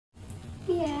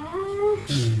Yeah.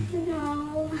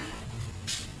 No.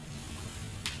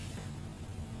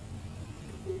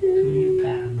 You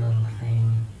bad little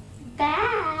thing.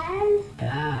 Bad?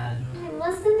 Bad. It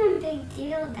wasn't a big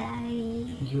deal,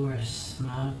 Daddy. You were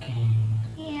smoking.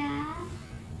 Yeah.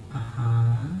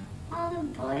 Uh-huh. All the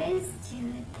boys do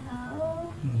it,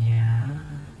 though. Yeah.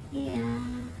 Yeah.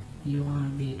 You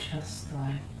want to be just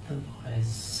like the boys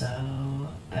so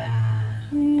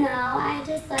bad. No, I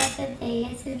just like that they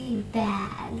get to be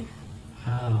bad.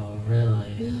 Oh,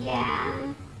 really?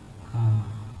 Yeah. Oh,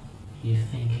 you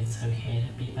think it's okay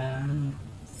to be bad?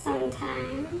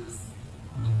 Sometimes.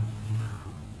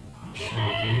 So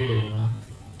you.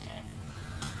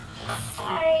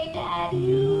 Sorry, Daddy.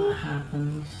 You know what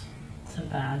happens to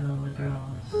bad little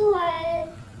girls? What?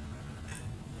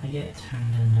 They get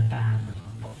turned into bad little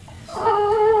boys.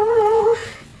 Oh,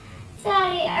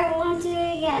 Daddy, I won't do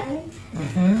it again.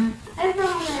 Mm-hmm. I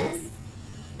promise.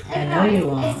 I know you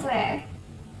won't. I swear.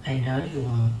 I know you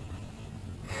won't.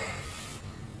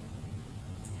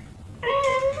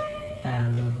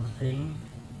 Bad little thing.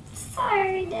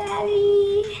 Sorry,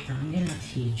 Daddy. I'm gonna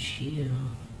teach you.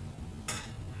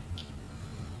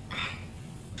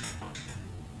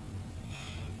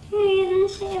 You're gonna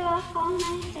shave off all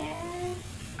my hair.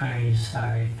 Are you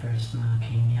sorry for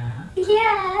smoking yet?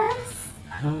 Yes.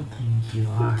 I don't think you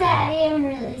are. Daddy, I'm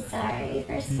really sorry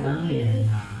for No, smoking. you're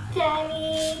not.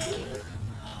 Daddy.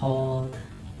 Hold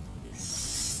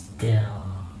still.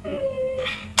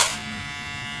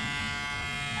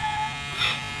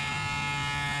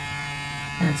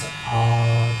 It's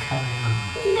all coming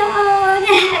off. No,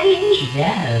 Daddy.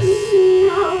 Yes,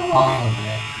 No. all of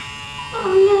it. Oh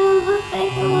no, look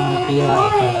like I a want to little be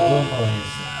like the boy. little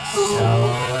boys. So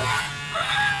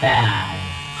bad.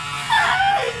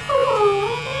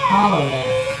 Oh, All of it.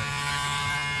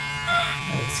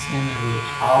 It's gonna be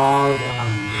all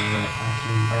gone, you little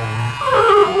fucking brat.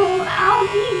 oh, I'll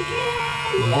be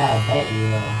good. Yeah, I bet you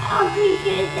will. I'll be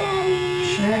good, Daddy.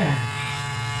 Sure.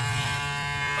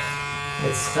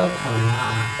 It's still coming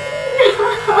off.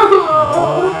 No.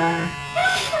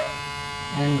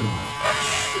 More and more.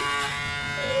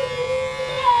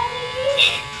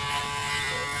 Daddy.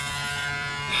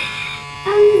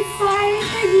 I'm sorry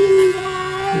for being You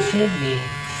bad. should be.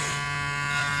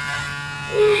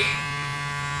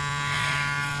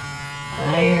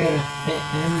 Now you're gonna fit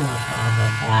in with all the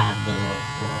bad little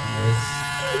boys.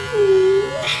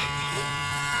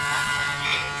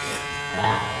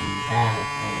 Bad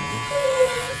things.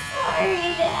 Sorry,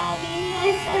 Daddy. I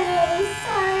said I was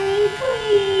sorry,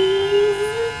 please.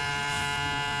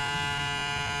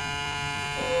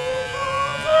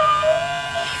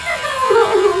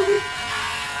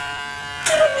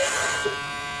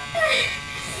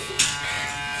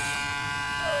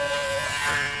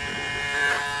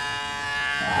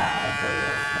 Bad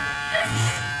little things.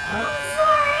 I'm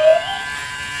sorry.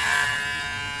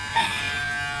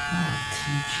 I'll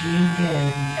teach you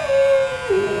good.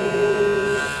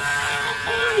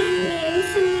 I didn't mean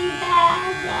to be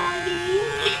bad, Daddy.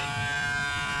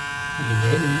 You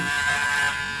didn't.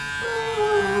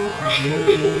 You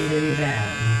didn't mean to be bad.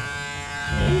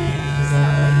 Is that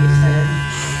what you said?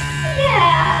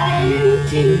 Yeah, You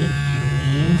didn't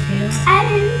mean to? I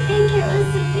didn't think it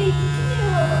was a big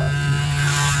deal.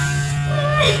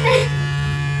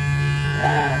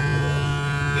 Bad.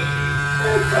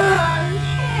 That's a lot of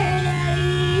hair,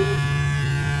 Daddy.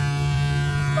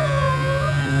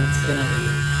 And it's gonna be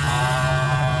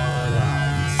all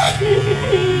gone.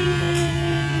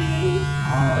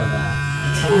 All of that.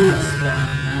 It's almost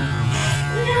gone now.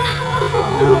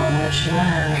 Not much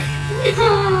left.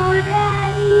 No,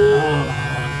 Daddy. Oh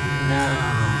no.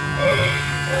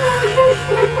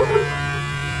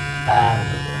 Bad.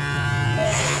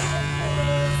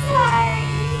 Sorry.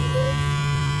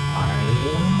 Are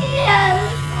you? Yes,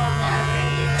 I'll never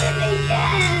do it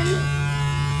again.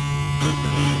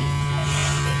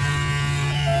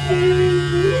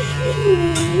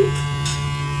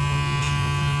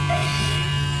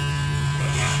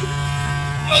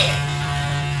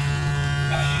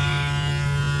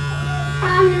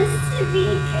 Promise to be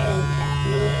good,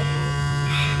 Daddy.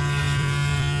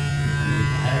 You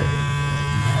better.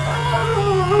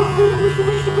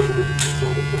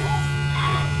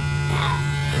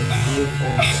 You've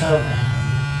been so bad.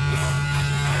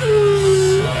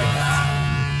 So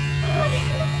bad.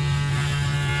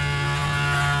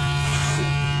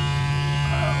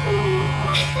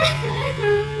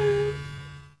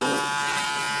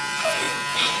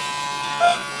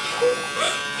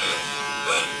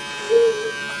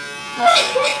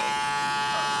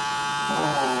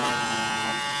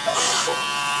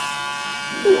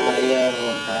 Are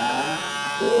you back?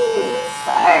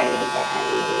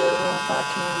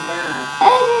 came back.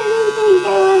 I didn't think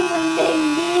it was a big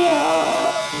deal.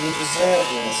 You deserve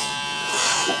this.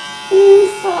 I'm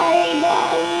sorry,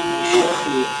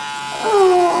 Daddy.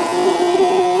 Oh.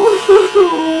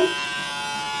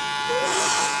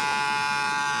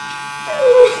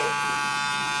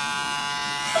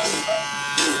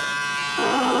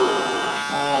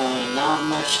 Not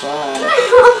much left.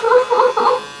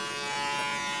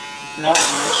 Not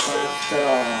much left at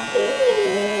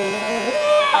all.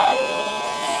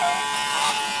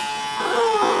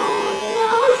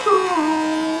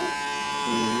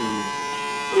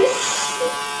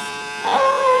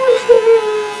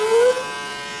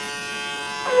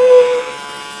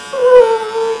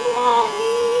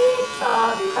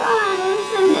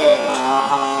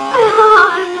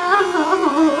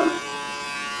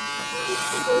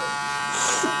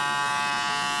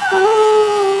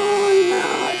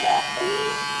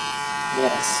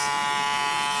 Yes.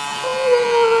 I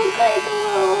look like a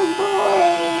little boy.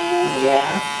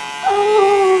 Yeah?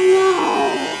 Oh no.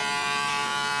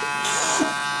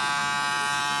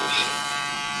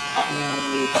 You want to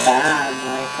be bad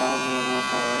like all the little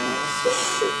boys.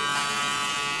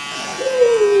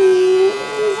 You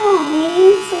don't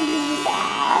need to be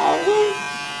bad.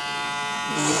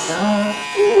 You don't?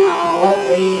 No. What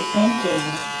were you thinking?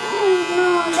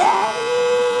 No, Daddy.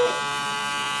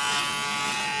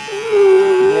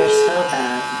 You're so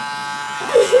bad.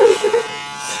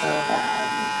 So bad.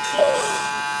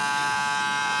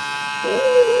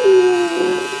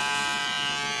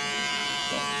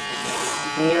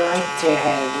 You liked your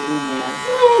hair, didn't you?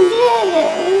 I did.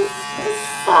 It was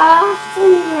soft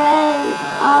and red.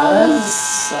 All the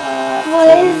soft.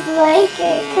 boys like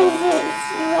it because it's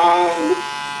red.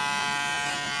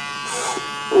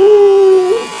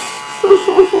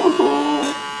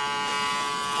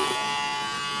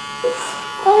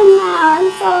 But now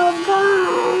it's all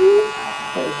gone.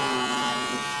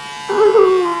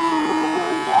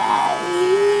 Oh,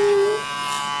 Daddy.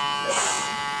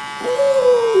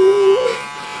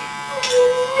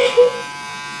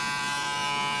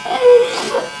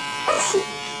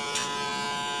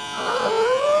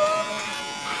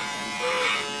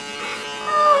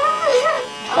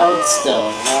 Hold still,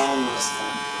 we're almost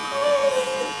done.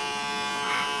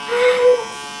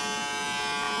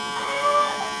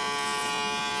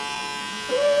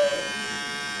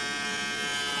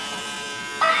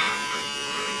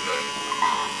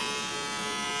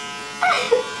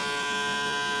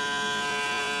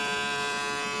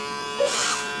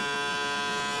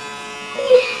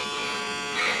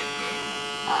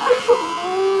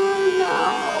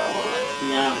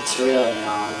 Now it's really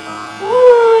all gone.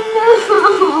 Oh no!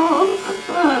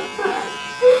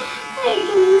 I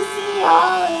can see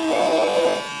all of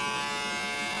it.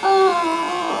 Oh.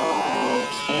 You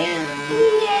can.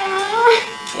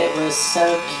 Yeah. It was so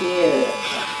cute.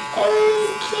 It was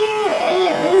cute and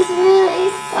it was really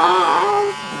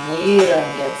soft. You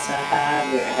don't get to have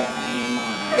your hair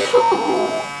anymore.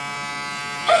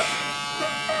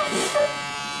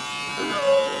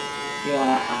 You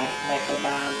want to act like a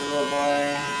bad little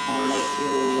boy? I'll make you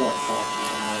look like a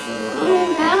bad little boy.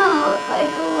 I'm gonna look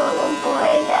like a little boy,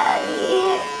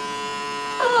 Daddy.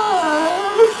 Oh.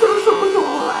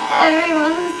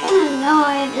 Everyone's gonna know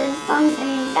I did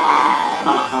something bad.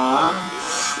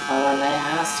 Well, when they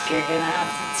ask, you're gonna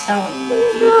have to tell them what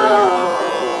you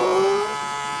No.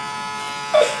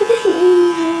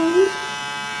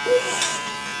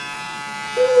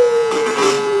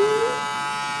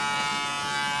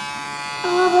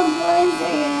 All the boys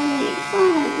are gonna make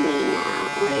fun of me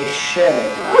now. They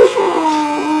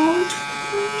should.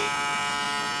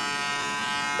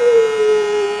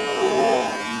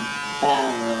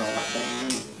 Bad little thing.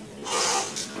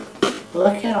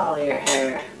 Look at all your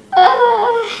hair.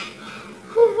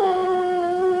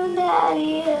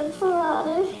 Daddy, it's a lot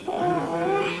of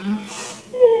hair.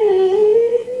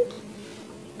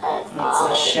 That's It's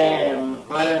a shame.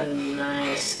 What a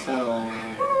nice color.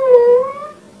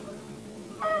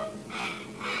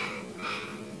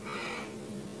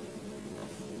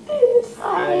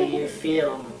 How do you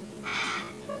feel?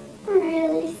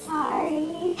 Really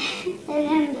sorry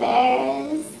and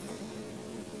embarrassed.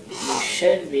 You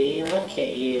should be. Look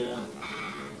at you.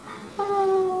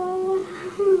 Oh,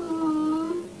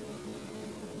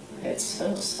 It's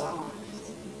so soft.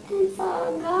 it's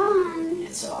all gone.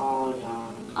 It's all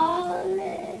gone. All of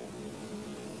it.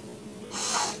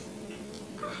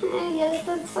 I guess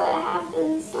that's what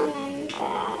happens when I'm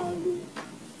bad.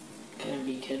 Gonna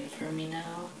be good for me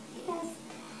now? Yes.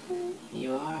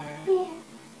 You are? Yeah.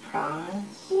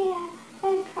 Promise? Yeah.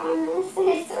 I promise.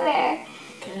 I swear.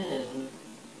 Good.